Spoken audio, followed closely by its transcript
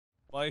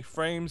My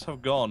frames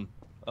have gone.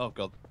 Oh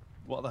god,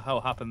 what the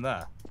hell happened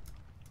there?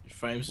 Your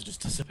frames have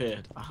just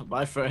disappeared.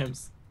 My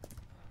frames.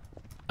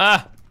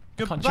 Ah!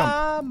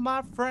 Goodbye,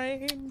 my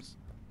frames.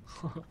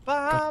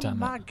 Bye, damn it.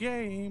 my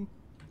game.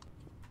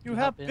 You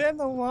have been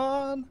the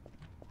one.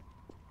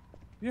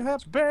 You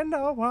have been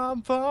the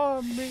one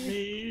for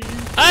me.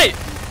 Hey!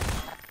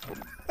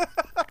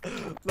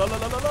 La la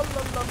la la la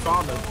la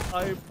la.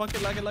 I'm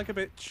fucking lagging like a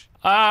bitch.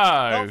 Oh,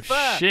 Not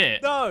fair.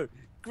 shit. No,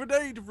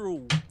 grenade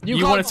rule.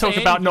 You want to talk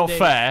about not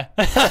fair?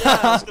 Yeah,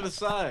 I was gonna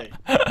say.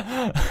 You're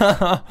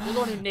the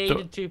one who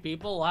naded 2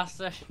 people last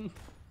session.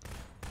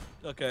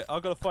 Okay,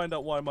 I've got to find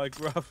out why my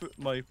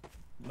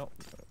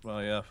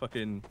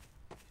fucking.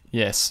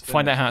 Yes,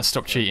 find out how to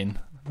stop cheating.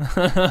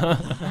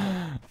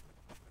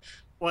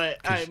 Wait,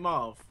 hey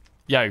Marv.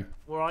 Yo.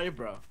 Where are you,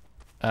 bro?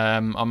 I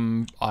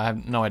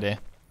have no idea.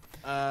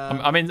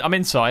 I'm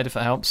inside if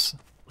that helps.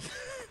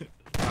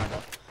 Kind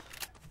of.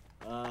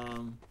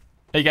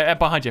 There you go,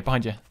 behind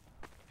you.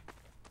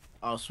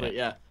 Oh sweet,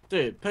 yeah.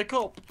 Dude, pick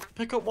up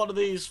one of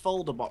these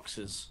folder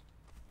boxes.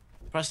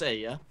 Press A,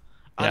 yeah?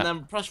 And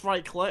then press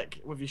right click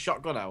with your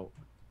shotgun out.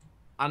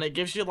 And it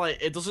gives you like,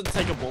 it doesn't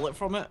take a bullet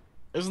from it.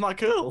 Isn't that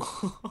cool?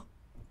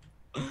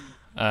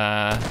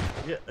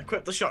 Yeah,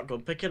 equip the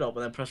shotgun, pick it up,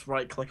 and then press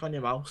right click on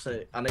your mouse,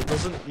 and it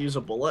doesn't use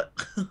a bullet.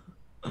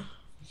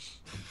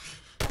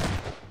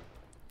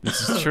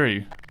 This is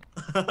true.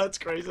 That's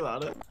crazy,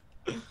 isn't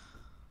it?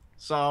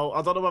 So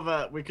I don't know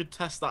whether we could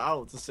test that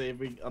out to see if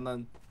we, and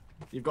then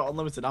you've got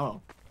unlimited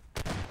ammo.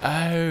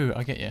 Oh,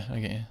 I get you.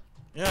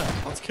 Yeah,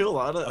 that's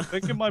cool, isn't it? I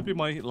think it might be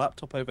my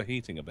laptop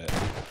overheating a bit.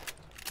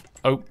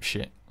 Oh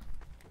shit.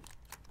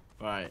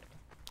 Right.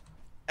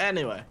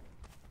 Anyway.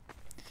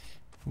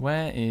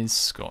 Where is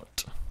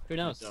Scott? Who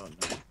knows?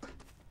 Don't know.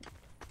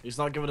 He's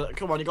not giving it.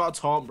 Come on, you got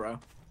a taunt, bro.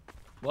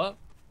 What?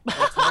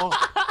 Got a taunt.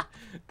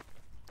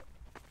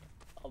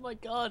 Oh my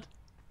god.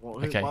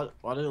 What, Okay.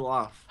 Why did he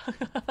laugh?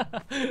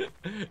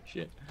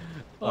 Shit.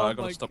 Oh, I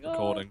gotta stop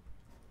recording.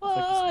 What?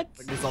 I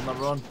think he's on the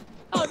run.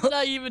 How did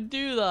I even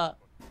do that?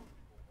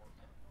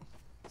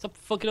 Stop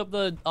fucking up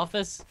the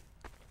office.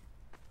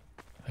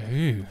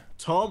 Ooh.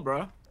 Taunt,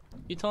 bro.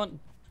 You taunt.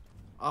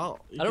 Oh,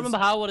 I don't remember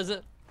how. What is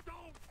it?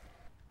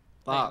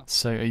 that.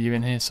 So are you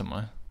in here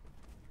somewhere?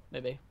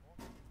 Maybe.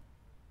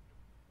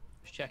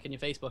 Just checking your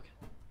Facebook.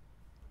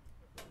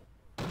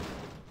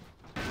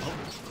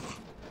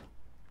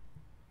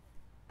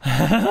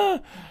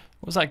 What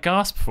was that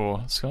gasp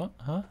for, Scott?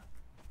 Huh?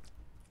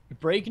 You're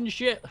breaking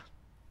shit.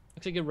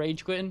 Looks like you're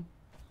rage quitting.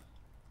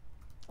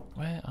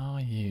 Where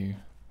are you?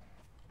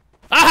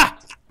 Ah!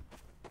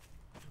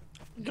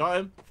 Got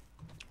him.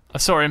 I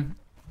saw him.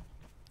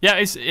 Yeah,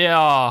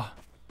 yeah.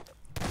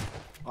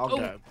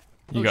 Okay.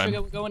 You got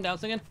him. Going down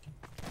singing.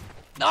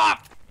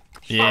 Ah!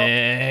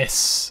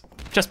 Yes.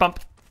 Chest bump.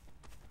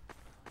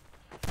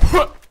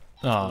 Shot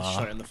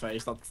Ah, in the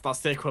face. That's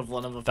the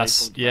equivalent of a face.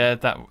 that's bump. yeah.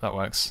 That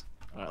works.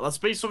 Alright, let's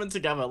beat something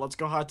together. Let's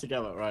go hard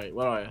together. Right,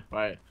 where are you?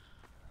 Right.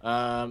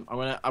 I'm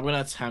gonna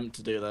attempt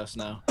to do this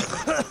now.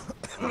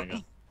 There we go.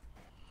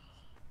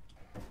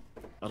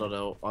 I don't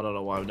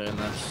know why I'm doing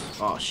this.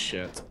 Oh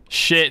shit.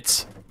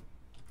 Shit.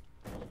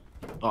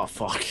 Oh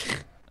fuck.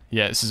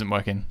 Yeah, this isn't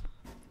working.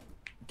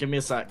 Give me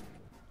a sec.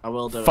 I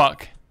will do it.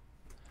 Fuck.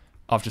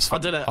 I've just. I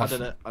did it. I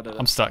did it.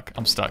 I'm stuck.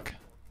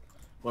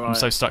 Where I'm are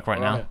so you? stuck right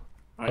Where are now. you?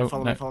 Alright, Oh,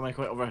 follow no. me,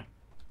 quick, over.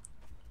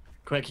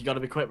 Quick, you gotta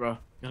be quick, bro. You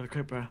gotta be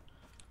quick, bro.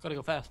 Gotta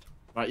go fast.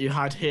 Right, you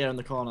hide here in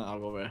the corner, I'll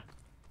go over here.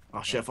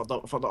 Oh shit, I thought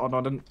that, oh no,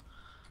 I didn't.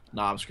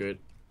 Nah, I'm screwed.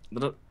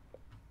 Did it?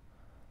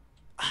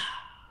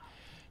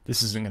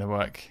 This isn't gonna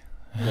work.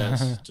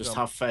 Yes, just Jump.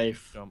 have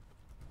faith. Jump,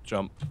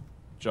 jump,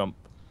 jump,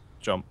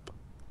 jump,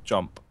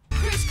 jump.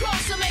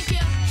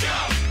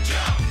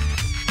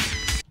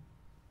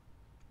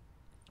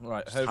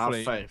 Right, Just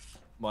hopefully have faith.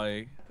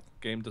 my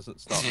game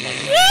doesn't start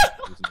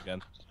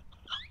again.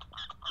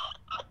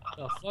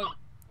 Oh fuck.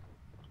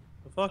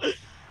 The fuck?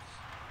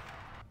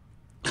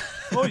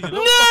 Oh, you know.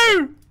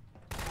 No!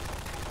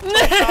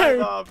 Die, No!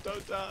 Mom,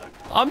 don't die.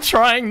 I'm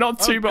trying not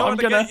to, but I'm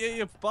gonna. Get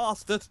you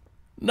bastard.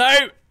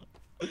 No!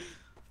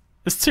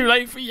 It's too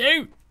late for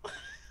you. What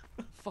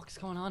the fuck's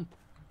going on?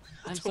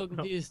 I'm so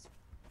confused.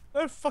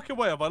 No fucking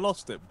way have I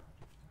lost him.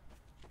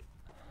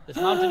 This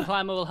mountain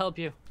climber will help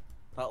you.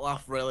 That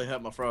laugh really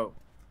hurt my throat.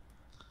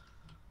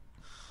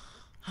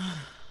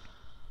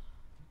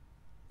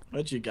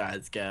 Where'd you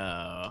guys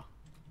go?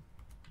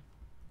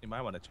 You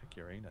might want to check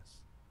your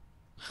anus.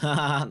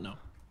 No.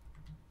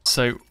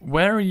 So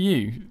where are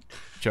you,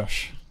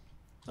 Josh?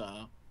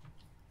 I'm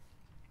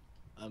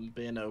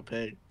being OP.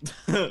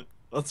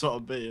 That's what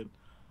I'm being.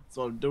 That's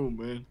what I'm doing,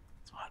 man.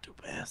 That's what I do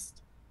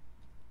best.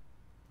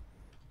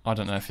 I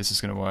don't know if this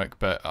is gonna work,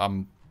 but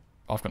I've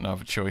got no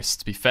other choice.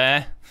 To be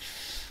fair,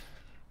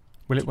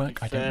 will it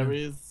work? I don't know.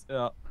 Fairies.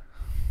 Yeah.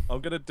 I'm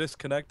gonna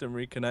disconnect and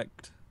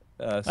reconnect.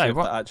 See Hey, if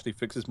what? that actually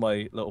fixes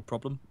my little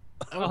problem.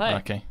 Oh hey.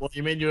 Okay. What,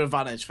 you mean your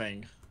advantage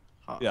thing?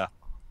 Oh. Yeah.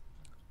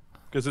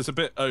 Because it's a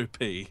bit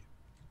OP. And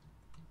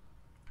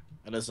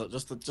it's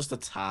just a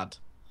tad.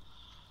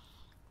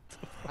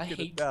 I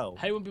hate hell?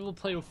 when people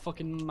play with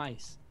fucking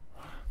mice.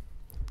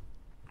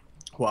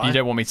 Why? You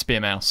don't want me to be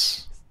a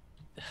mouse.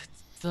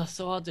 They're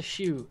so hard to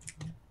shoot.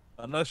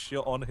 Unless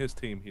you're on his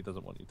team, he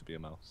doesn't want you to be a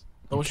mouse.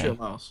 Don't Okay. shoot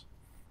a mouse.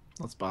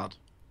 That's bad.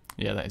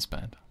 Yeah, that is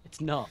bad.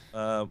 It's not.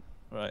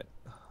 Right.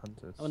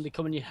 Hunters. When they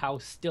come in your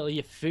house, steal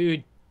your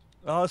food,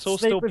 Oh, it's all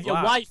sleep still with your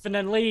black. wife, and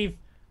then leave.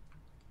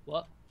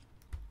 What?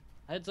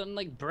 I had something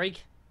like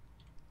break.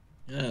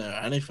 Yeah,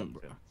 anything,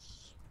 bro.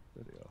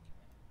 Video.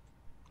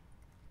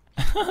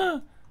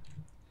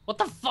 What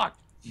the fuck?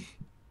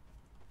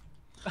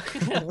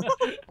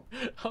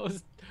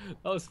 that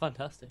was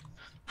fantastic.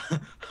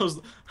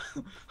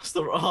 That's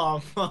the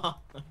wrong. Are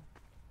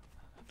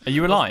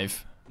you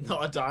alive? No,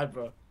 I died,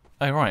 bro.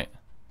 Oh, right.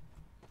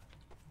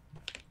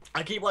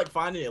 I keep like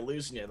finding you,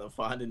 losing you, and then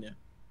finding you.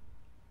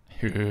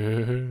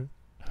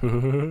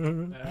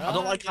 I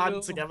don't like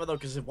hiding together though,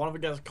 because if one of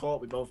us gets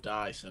caught, we both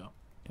die. So.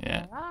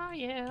 Yeah. Where are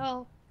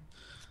you?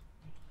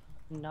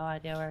 No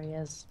idea where he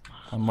is.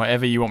 I'm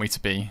wherever you want me to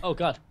be. Oh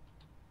god.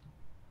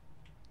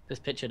 This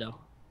picture though.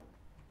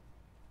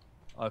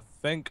 I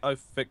think I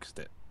fixed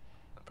it.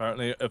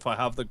 Apparently, if I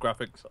have the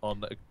graphics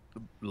on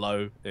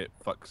low, it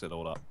fucks it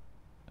all up.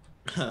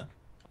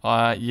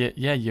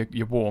 Yeah,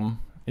 you're warm.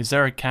 Is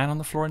there a can on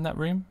the floor in that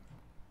room?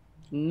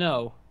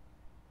 No.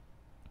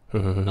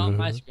 Not on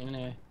my screen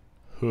anyway.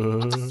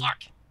 What the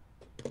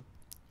fuck?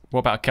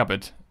 What about a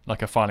cupboard?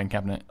 Like a filing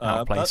cabinet out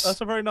of place?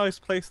 That's a very nice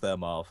place there,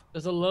 Marv.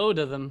 There's a load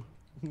of them.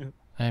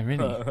 Oh,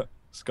 really?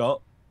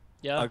 Scott,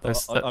 Yeah. I've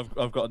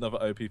got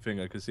another OP thing.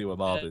 I can see where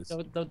Marv is.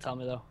 Don't tell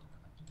me though.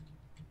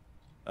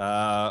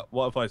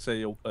 What if I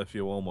say if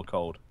you're warm or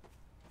cold?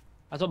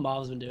 That's what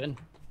Marv's been doing.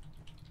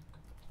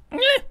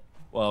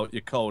 Well,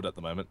 you're cold at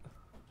the moment.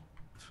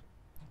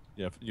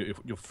 Yeah,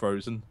 you're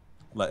frozen.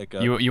 Let it go.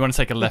 You want to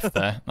take a left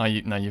there? No,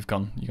 you've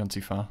gone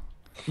too far.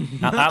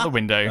 Out the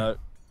window. No,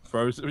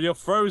 frozen. You're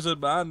frozen,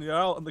 man. You're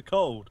out in the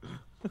cold.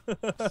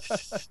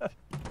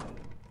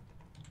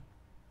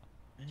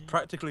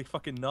 Practically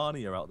fucking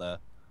Narnia out there.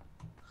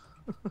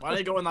 Why don't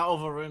you go in that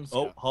other room?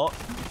 Oh, Scott?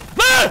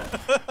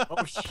 hot.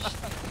 Oh shit!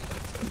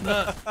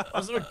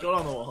 Was there a gun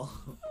on the wall?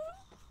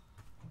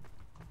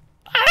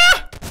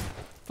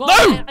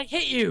 No! I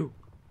hit you!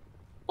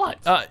 What?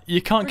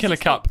 You can't kill a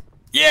cup.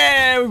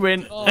 Yeah, we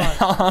win. Oh.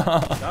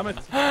 Damn it.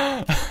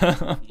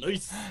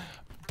 Nice.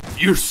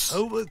 Yes.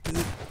 Over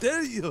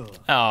there you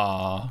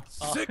Ah.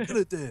 Sick of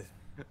it there.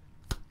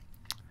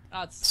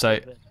 That's So,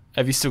 stupid.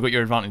 have you still got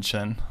your advantage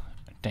then,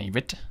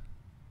 David?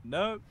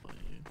 No.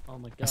 Oh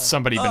my god. Has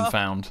somebody been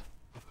found?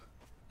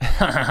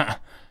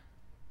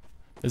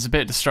 There's a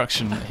bit of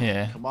destruction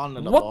here. Come on,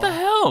 little What boy. the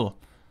hell?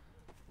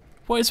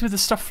 What is with the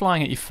stuff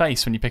flying at your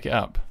face when you pick it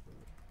up?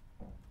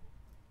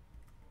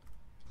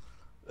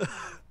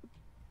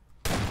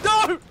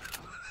 No!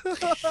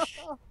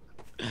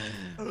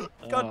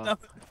 God damn it.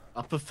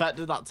 I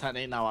perfected that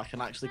technique now. I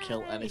can actually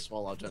kill any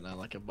swallow, don't I?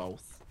 Like a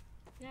both.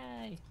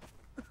 Yay.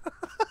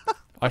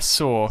 I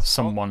saw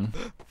someone.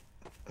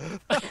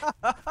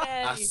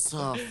 I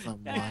saw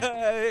someone.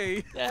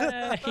 Hey.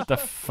 Yay. The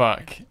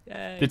fuck?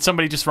 Yay. Did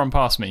somebody just run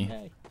past me?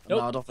 Yay. No,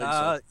 Nope. I don't think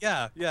so.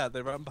 Yeah,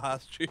 they ran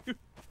past you.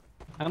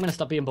 I'm gonna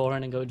stop being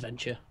boring and go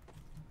adventure.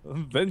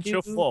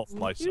 Venture forth,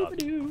 my son.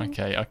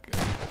 Okay.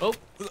 Oh,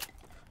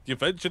 You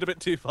ventured a bit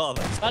too far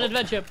there. bad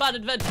adventure, bad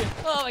adventure.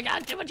 Oh my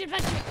god, too much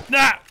adventure.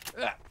 Nah!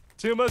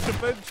 Too much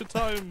adventure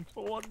time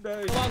for one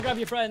day. Come on, grab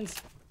your friends.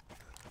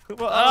 What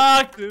Ah!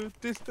 else to do?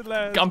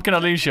 Disneyland. I'm gonna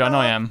lose you, I know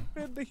I am.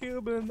 In the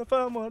human, the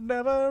fun will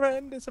never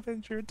end. It's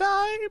adventure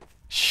time.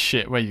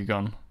 Shit, where you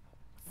gone?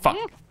 Fuck.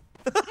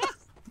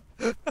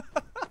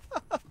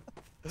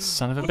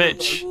 Son of a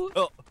bitch.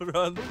 Oh,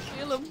 run.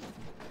 Kill him.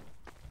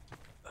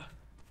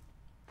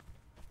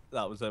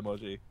 That was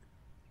MOG.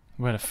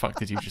 Where the fuck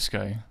did you just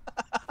go?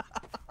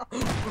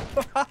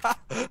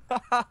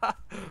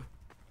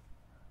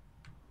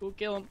 We'll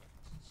kill him.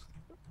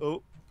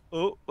 Oh,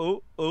 oh,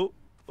 oh, oh,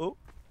 oh.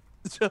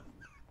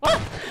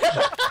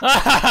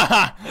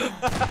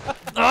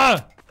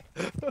 Ah!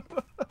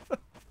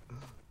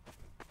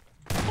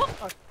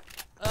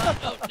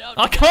 No,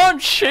 I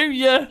can't shoot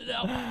you!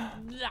 no,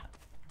 no.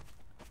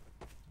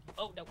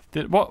 Oh no.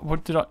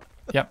 What did I...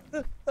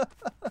 Yep.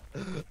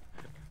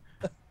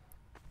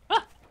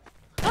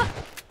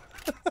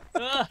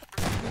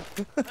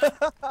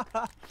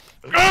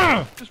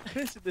 Just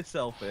pissing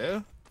myself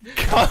here.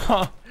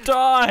 God,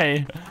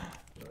 die!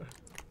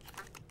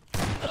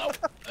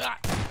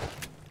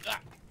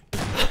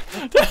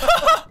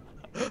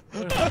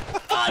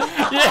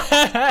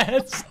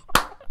 Yes!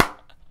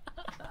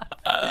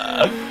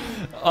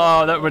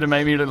 Oh, that would have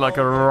made me look like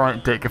a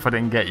right dick if I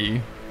didn't get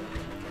you.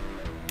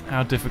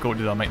 How difficult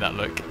did I make that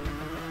look?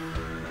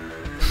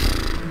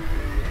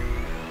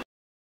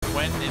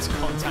 When is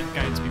contact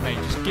going to be made?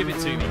 Just give it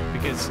to me,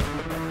 because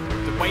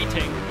the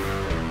waiting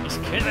is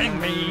killing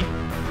me.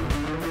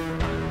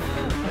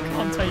 I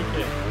can't take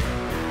it.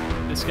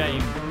 This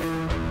game.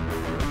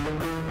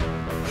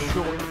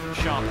 Short,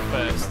 sharp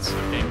bursts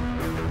of him.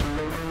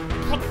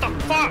 What the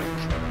fuck?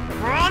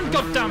 Run,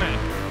 goddammit!